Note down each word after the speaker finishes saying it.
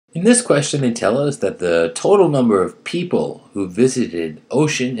In this question, they tell us that the total number of people who visited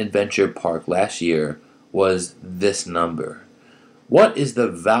Ocean Adventure Park last year was this number. What is the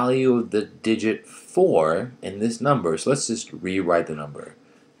value of the digit 4 in this number? So let's just rewrite the number.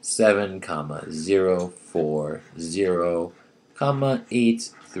 7, 0, 4, 0, 8,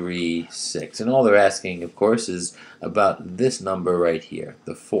 3, 6. And all they're asking, of course, is about this number right here,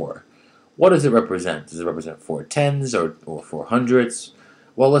 the 4. What does it represent? Does it represent 4 tens or 4 hundredths?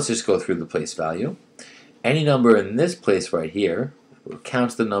 Well, let's just go through the place value. Any number in this place right here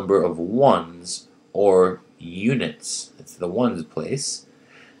counts the number of ones or units. It's the ones place.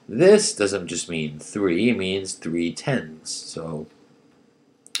 This doesn't just mean 3, it means 3 tens. So,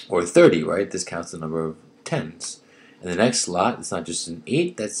 or 30, right? This counts the number of tens. In the next slot, it's not just an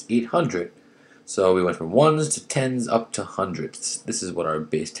 8, that's 800. So we went from ones to tens up to hundreds. This is what our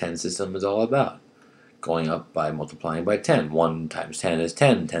base 10 system is all about. Going up by multiplying by 10. 1 times 10 is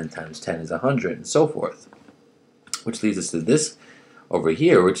 10, 10 times 10 is 100, and so forth. Which leads us to this over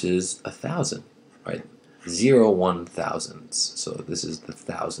here, which is 1,000, right? 0, 1 thousandths. So this is the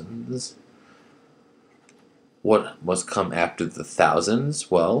thousands. What must come after the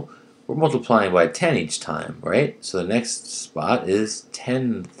thousands? Well, we're multiplying by 10 each time, right? So the next spot is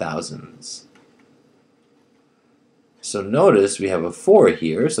 10 thousands. So notice we have a 4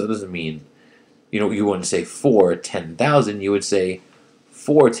 here, so it doesn't mean, you wouldn't say 4 10,000, you would say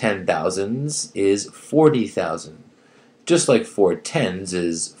 4 10,000s is 40,000. Just like 4 tens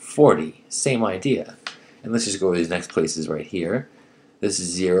is 40, same idea. And let's just go to these next places right here. This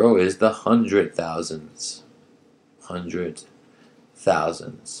 0 is the 100,000s.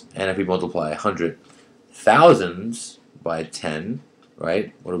 100,000s. And if we multiply 100,000s by 10,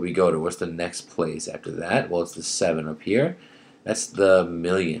 right, what do we go to? What's the next place after that? Well, it's the 7 up here. That's the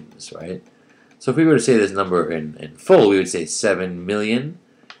millions, right? So if we were to say this number in full, we would say 7 million,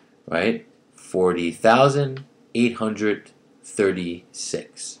 right?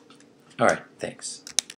 40,836. All right, thanks.